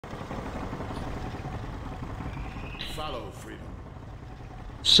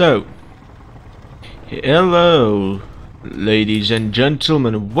So, hello, ladies and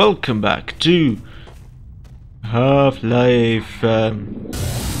gentlemen, welcome back to Half-Life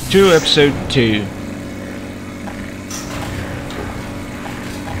 2 Episode 2.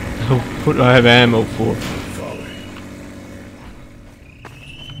 Oh, what do I have ammo for?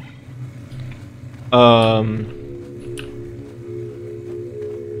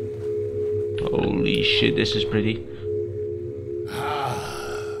 Holy shit, this is pretty.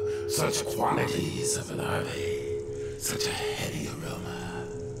 Such quantities of larvae, such a heady aroma.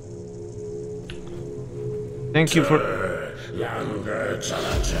 Thank you for...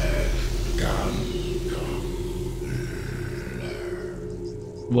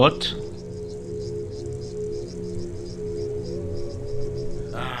 What?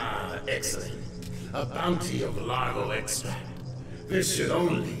 Ah, excellent. A bounty of larval extract. This should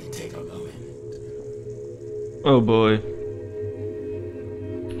only take a moment. Oh boy.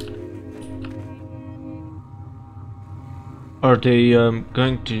 Are they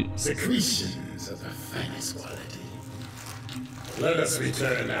going to... Secretions of the finest quality. Let us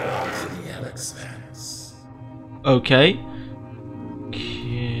return now to the Alex Vance. Okay.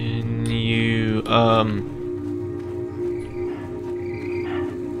 Can you,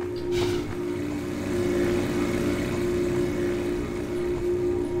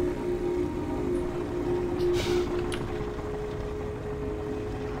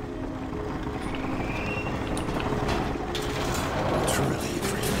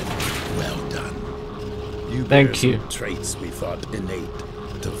 Thank you. Traits we thought innate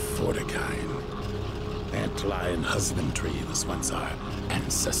to Vortigine. Antlion husbandry was once our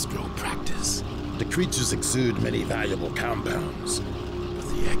ancestral practice. The creatures exude many valuable compounds, but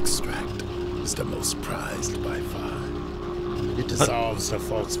the extract is the most prized by far. It dissolves the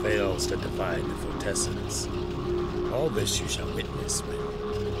false veils that define the photessence. All this you shall witness when...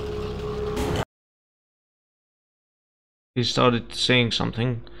 He started saying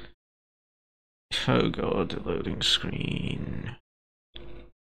something. Oh god, the loading screen.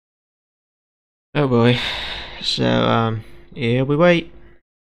 Oh boy. So, here we wait.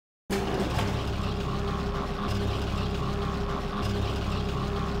 No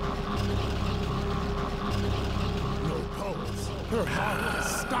pulse. Her heart is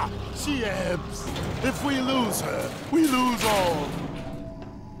stopped. She ebbs. If we lose her, we lose all.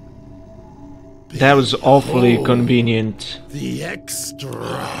 That was awfully convenient. The extra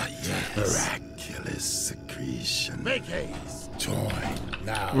miraculous secretion. Make haste. Join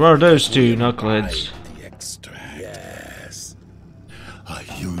now. Where are those two knuckleheads? The extract. Yes. A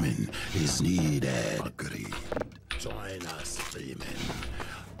human is needed. Agreed. Join us, Freeman.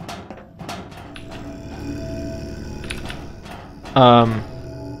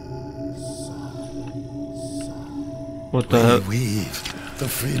 What the hell? We weave the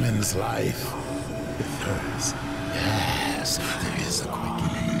Freeman's life with hers. Yes, there is a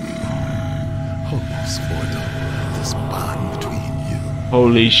quickening. Hopes for this bond between you.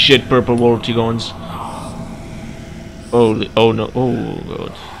 Holy shit, purple Vortigons. Holy, oh no, oh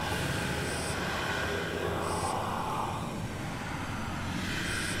god.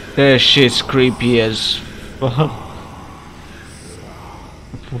 That shit's creepy as fuck.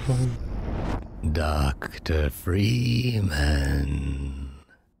 Dr. Freeman.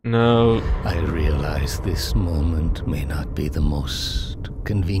 No. I realize this moment may not be the most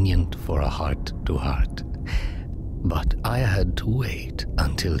convenient for a heart-to-heart, but I had to wait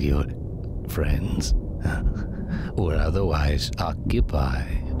until your friends were otherwise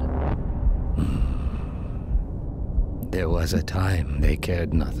occupied. There was a time they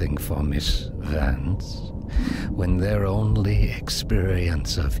cared nothing for Miss Vance, when their only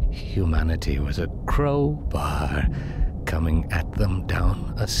experience of humanity was a crowbar coming at them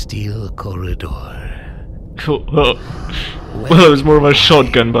down a steel corridor. Cool. Well, it was more of a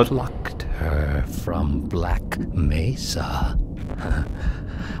shotgun, but... Plucked her from Black Mesa.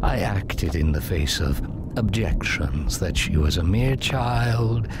 I acted in the face of objections that she was a mere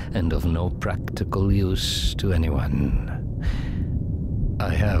child and of no practical use to anyone.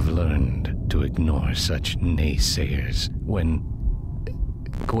 I have learned to ignore such naysayers when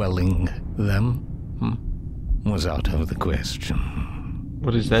quelling them was out of the question.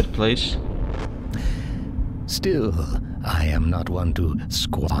 What is that place? Still, I am not one to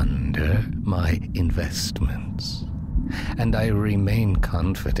squander my investments, and I remain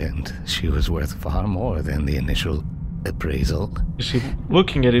confident she was worth far more than the initial appraisal. Is he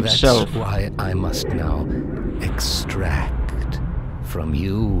looking at himself? That's why I must now extract from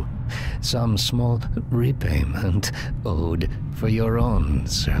you some small repayment owed for your own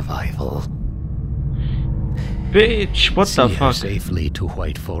survival. bitch! What the See her fuck? safely to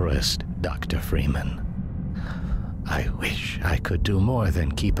White Forest, Dr. Freeman. I wish I could do more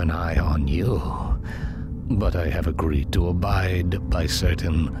than keep an eye on you, but I have agreed to abide by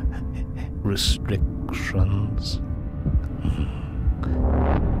certain restrictions.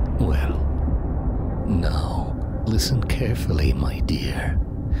 Well, now listen carefully, my dear.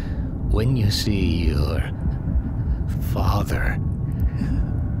 When you see your father,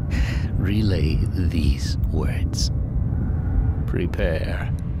 relay these words.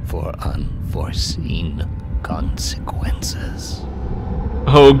 Prepare for unforeseen consequences.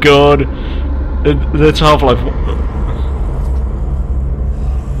 Oh god. That's Half-Life.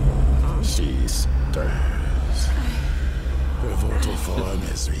 She stirs. Her vital form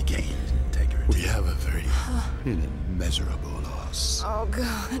has regained integrity. We have a very immeasurable loss. Oh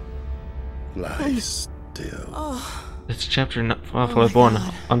god. Lie still. Oh. It's chapter Half-Life 1,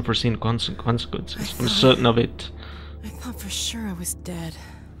 unforeseen consequences. I'm certain of it. I thought for sure I was dead.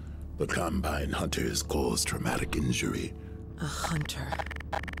 The Combine hunters caused traumatic injury. A hunter.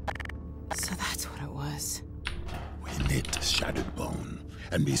 So that's what it was. We knit shattered bone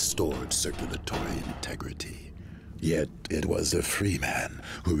and restored circulatory integrity. Yet it was a free man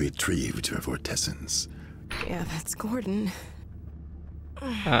who retrieved her vortessence. Yeah, that's Gordon.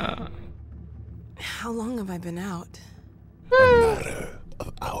 How long have I been out? A matter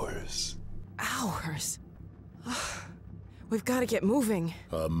of hours. Hours? We've got to get moving.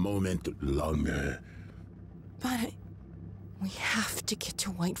 A moment longer. But we have to get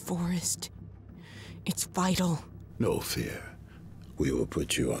to White Forest. It's vital. No fear. We will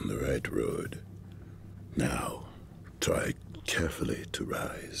put you on the right road. Now, try carefully to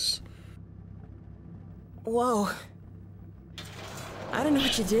rise. Whoa. I don't know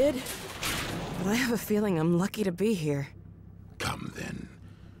what you did, but I have a feeling I'm lucky to be here. Come then.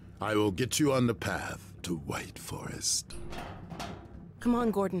 I will get you on the path to White Forest. Come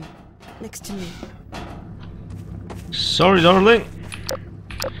on, Gordon. Next to me. Sorry, darling.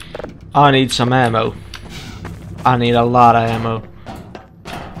 I need some ammo. I need a lot of ammo.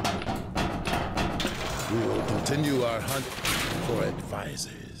 We will continue our hunt for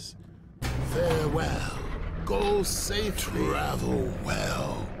advisors. Farewell. Go safely. Travel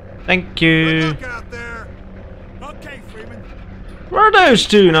well. Thank you. Good luck out there. Okay, Freeman. Where are those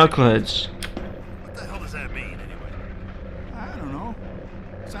two knuckleheads? What the hell does that mean, anyway? I don't know.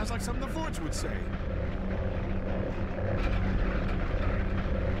 Sounds like something the Forge would say.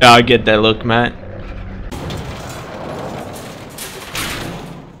 Yeah, I get that look, man.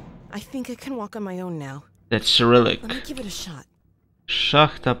 I think I can walk on my own now. That's Cyrillic. Let me give it a shot.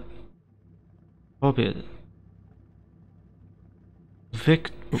 Schachta Pobjed.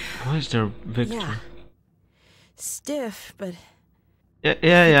 Why is there Victor? Yeah. Stiff, but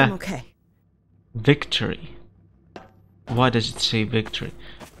Yeah. I'm okay. Victory. Why does it say victory?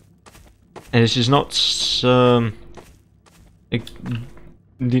 And this is not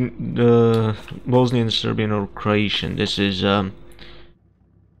Bosnian, Serbian, or Croatian. This is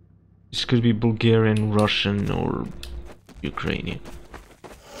this could be Bulgarian, Russian, or Ukrainian.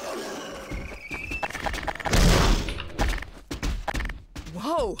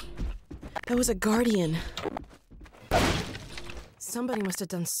 Whoa! That was a guardian. Somebody must have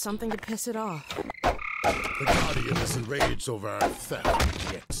done something to piss it off. The Guardian is enraged over our theft of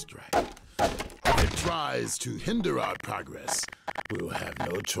the extract. If it tries to hinder our progress, we will have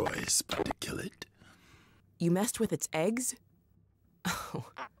no choice but to kill it. You messed with its eggs?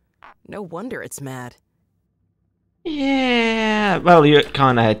 Oh, no wonder it's mad. Yeah, well, you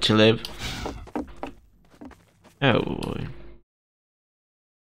kinda had to live. Oh boy.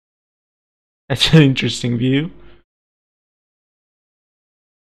 That's an interesting view.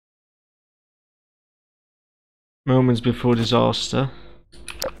 Moments before disaster.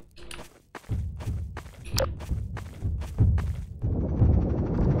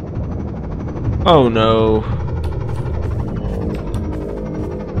 Oh no.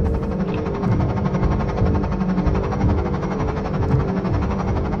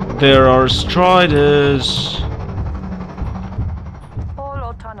 There are striders. All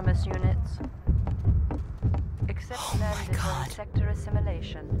autonomous units, except mandatory sector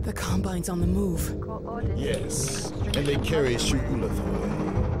assimilation. The Combine's on the move. Yes, and they carry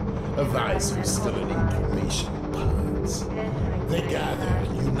Shugulathoi, advisors still in incubation pods. They gather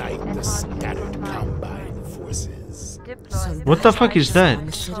and unite the scattered Combine forces. What the fuck is that? On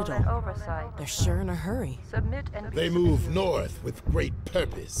the Citadel. They're sure in a hurry. They move north with great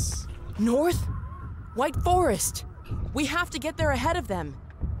purpose. North? White Forest! We have to get there ahead of them.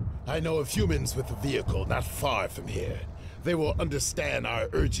 I know of humans with a vehicle not far from here. They will understand our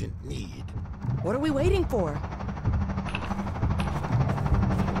urgent need. What are we waiting for?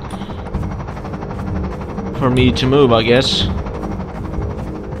 for me to move, I guess.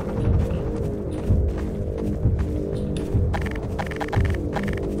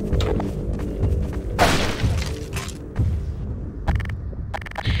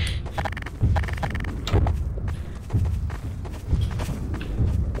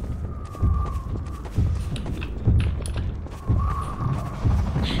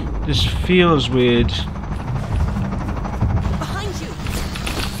 This feels weird. Behind you.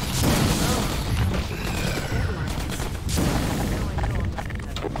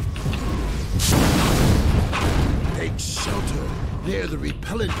 Take shelter near the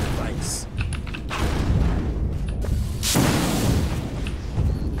repellent device.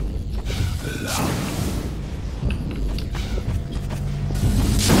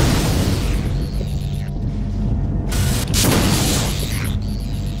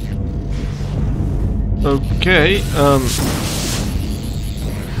 Okay,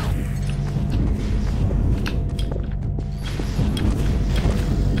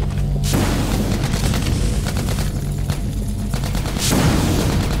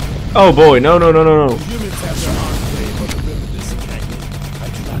 oh boy, no. Humans have their enclave on the rim of this canyon. I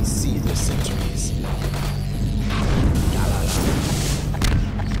do not see their sentries.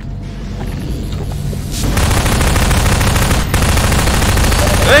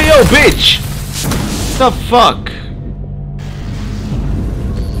 Hey yo, bitch! The fuck?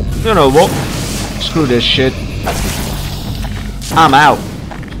 You know what? Screw this shit. I'm out.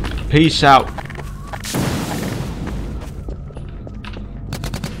 Peace out.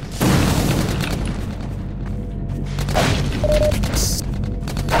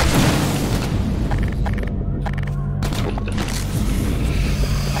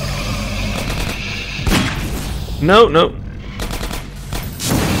 No.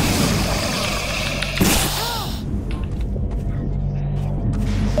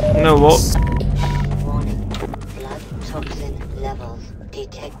 You know what? Warning. Blood toxin levels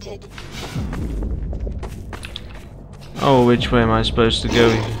detected. Oh, which way am I supposed to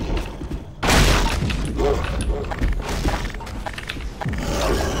go?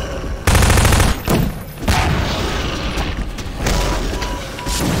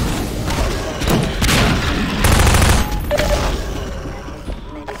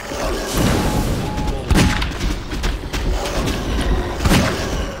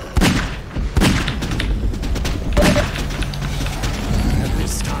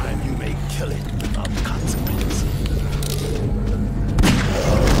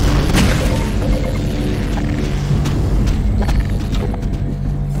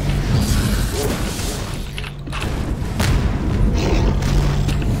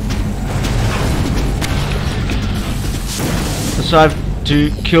 So I have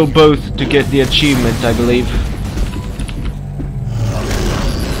to kill both to get the achievement, I believe.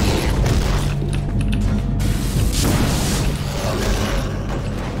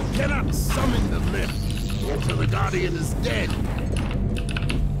 Cannot summon the lift until the Guardian is dead.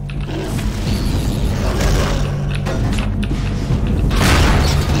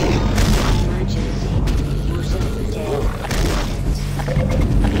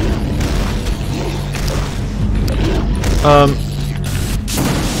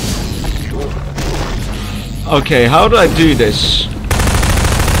 Okay, how do I do this?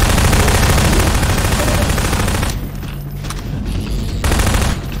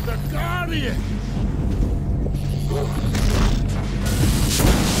 The Guardian!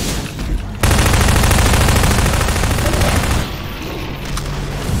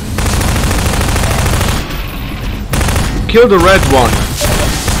 Kill the red one.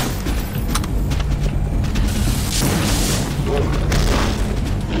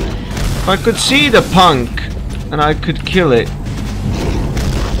 If I could see the punk, and I could kill it.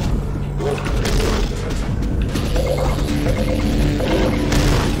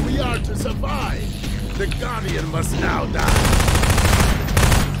 We are to survive. The Guardian must now die.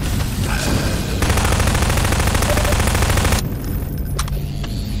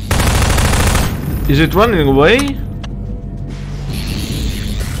 Is it running away?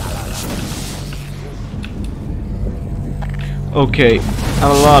 Okay, I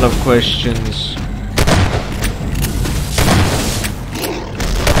have a lot of questions.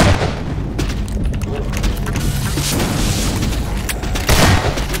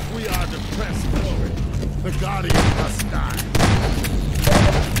 If we are to press forward, the Guardian must die.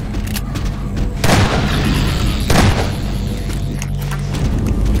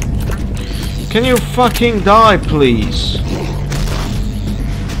 Can you fucking die, please?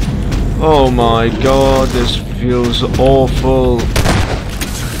 Oh my god, this feels awful.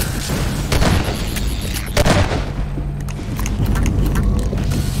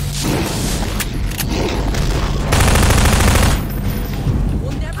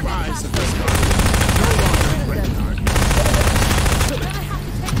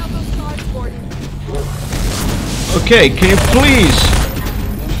 Okay, can you please?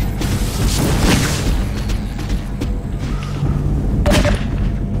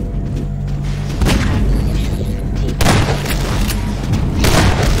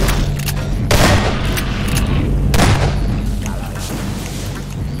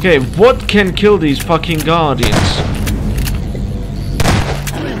 Okay, what can kill these fucking guardians?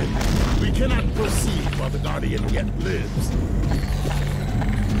 We cannot proceed while the Guardian yet lives.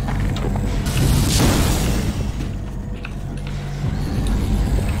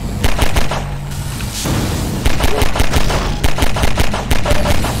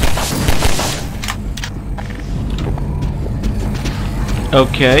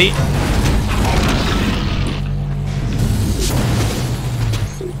 Okay.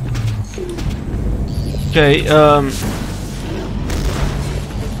 Okay,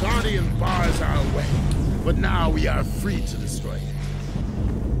 Guardian bars our way, but now we are free to destroy it.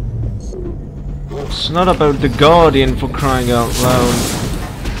 it's not about the Guardian, for crying out loud.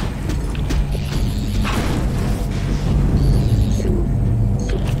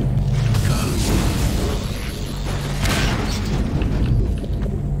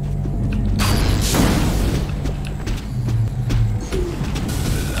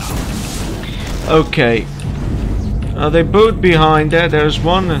 Okay. Are they both behind there? There's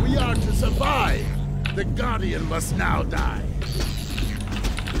one. We are to survive. The Guardian must now die.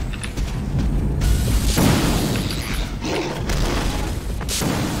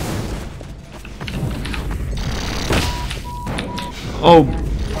 Oh.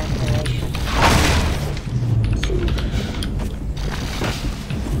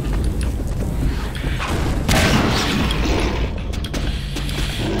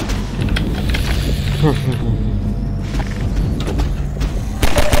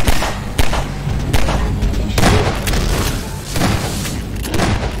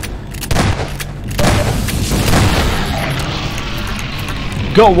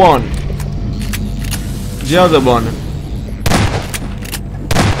 Got one. The other one.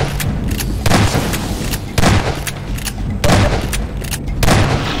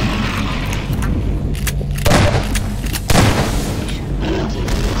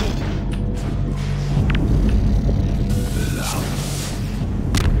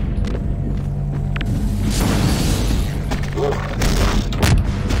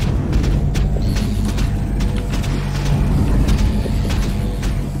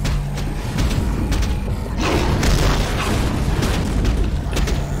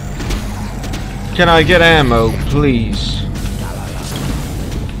 Can I get ammo, please?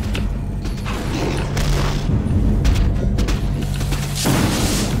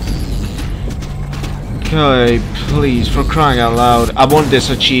 Okay, please, for crying out loud. I want this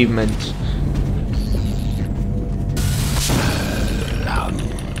achievement.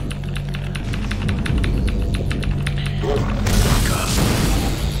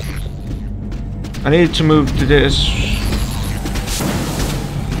 I need to move to this.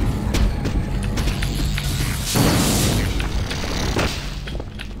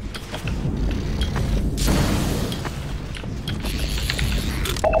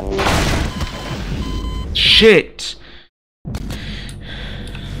 Shit!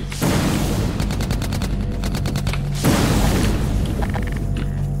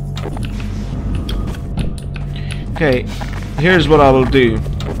 Okay, here's what I will do.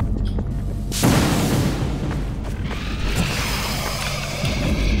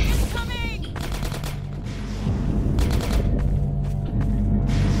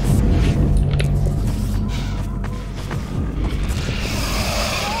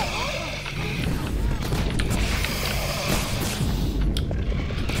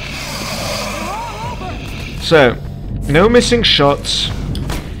 So, no missing shots,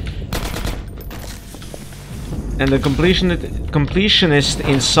 and the completionist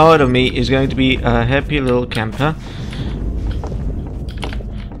inside of me is going to be a happy little camper.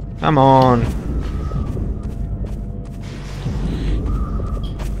 Come on.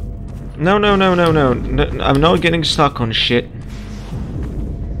 No, no, no, no, no, no, I'm not getting stuck on shit.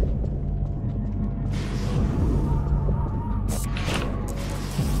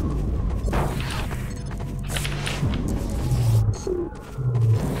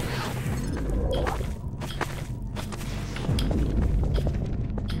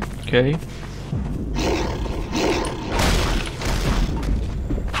 Okay.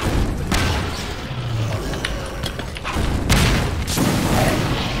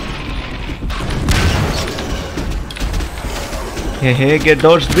 Hey, get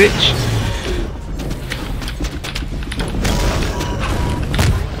dodged, bitch.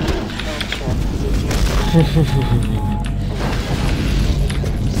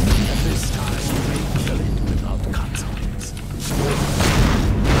 This time we may kill it without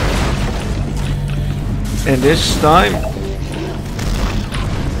And this time...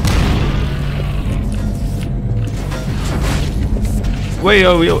 Wait,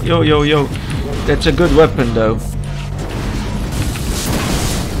 yo. That's a good weapon, though.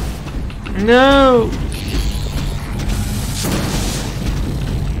 No!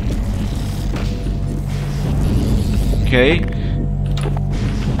 Okay.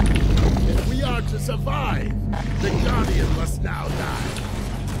 If we are to survive, the Guardian must now die.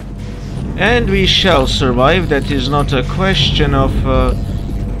 And we shall survive. That is not a question of...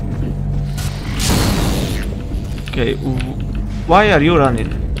 Okay, why are you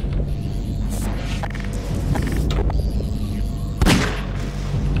running?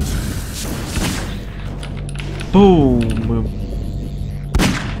 Boom!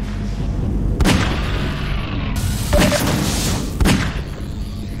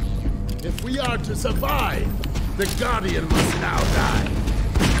 If we are to survive, the Guardian must now die.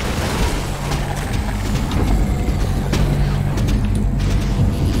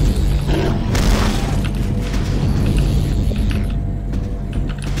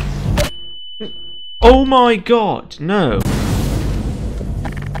 Oh my god, no.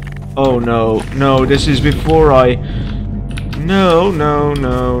 Oh no, this is before I... No.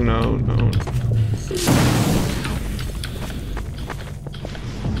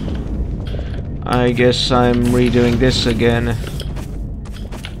 I guess I'm redoing this again.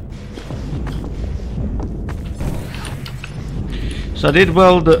 So I did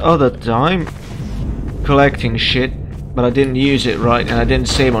well the other time, collecting shit, but I didn't use it right and I didn't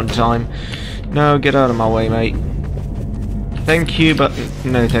save on time. No, get out of my way, mate. Thank you, but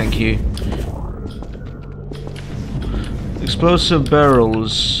no thank you. Explosive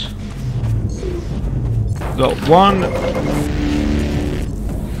barrels. Got one.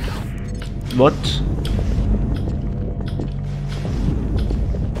 What?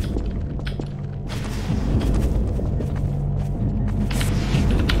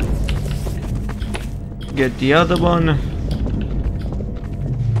 Get the other one.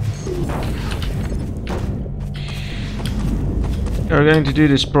 We're going to do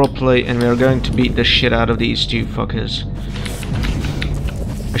this properly and we're going to beat the shit out of these two fuckers.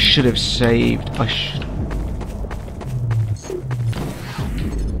 I should have saved.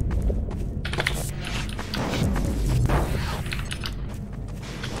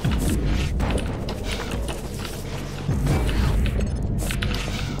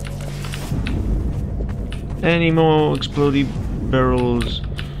 Any more exploding barrels?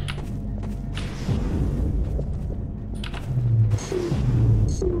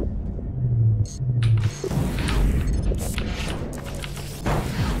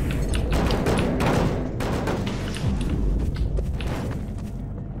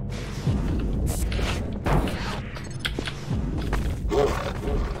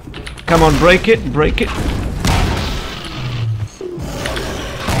 Come on, break it.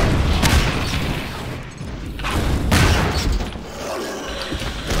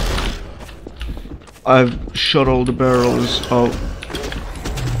 I've shot all the barrels out.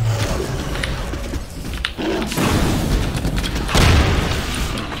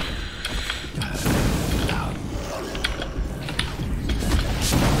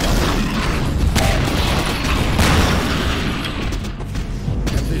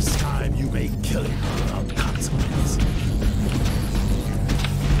 And this time you may kill him without consequence.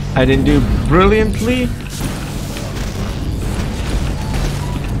 I didn't do brilliantly.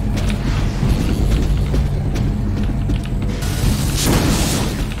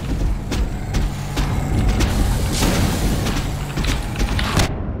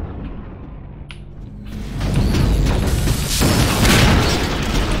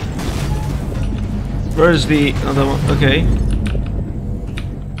 Where's the other one? Okay.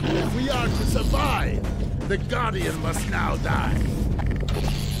 If we are to survive, the Guardian must now die.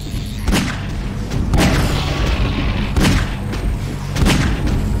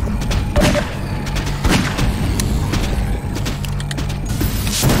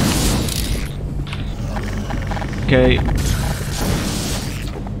 Okay.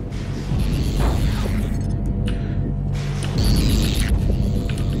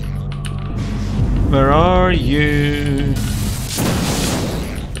 Where are you?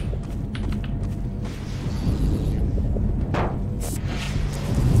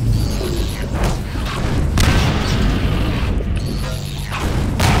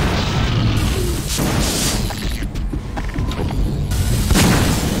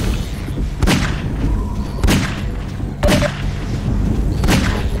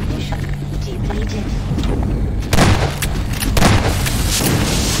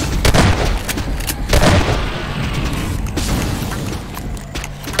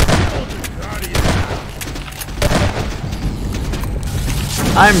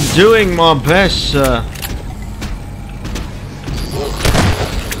 I'm doing my best, sir.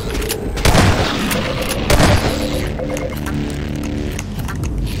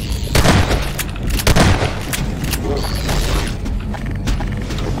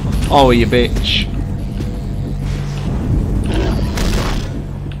 Oh, you bitch.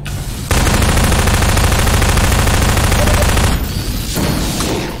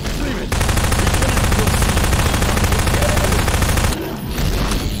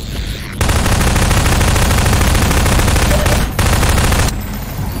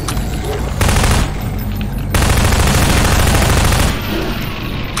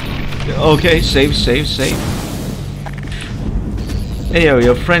 Okay, save. Hey yo,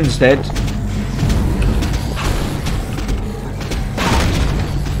 your friend's dead.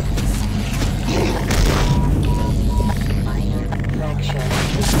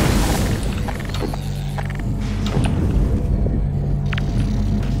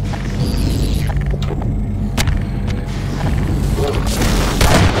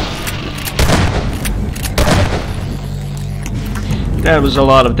 That was a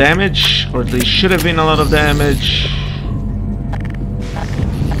lot of damage, or at least should have been a lot of damage.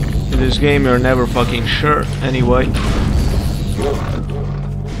 In this game you're never fucking sure, anyway.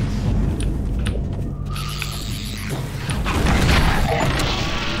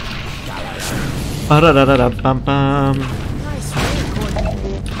 Ba-da-da-da-da-bum-bum. Nice work,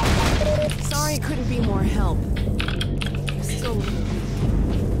 Courtney. Sorry it couldn't be more help. You're still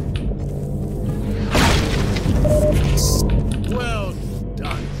Well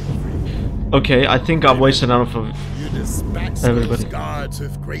done. Okay, I think I've wasted enough of You dispatched everybody. those guards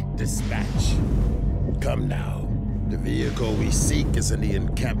with great dispatch. Come now. The vehicle we seek is in the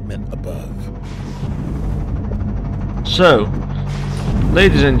encampment above. So,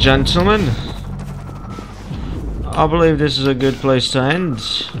 ladies and gentlemen, I believe this is a good place to end.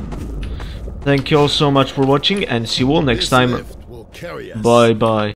 Thank you all so much for watching, and see you all next time. This lift will carry us Bye bye.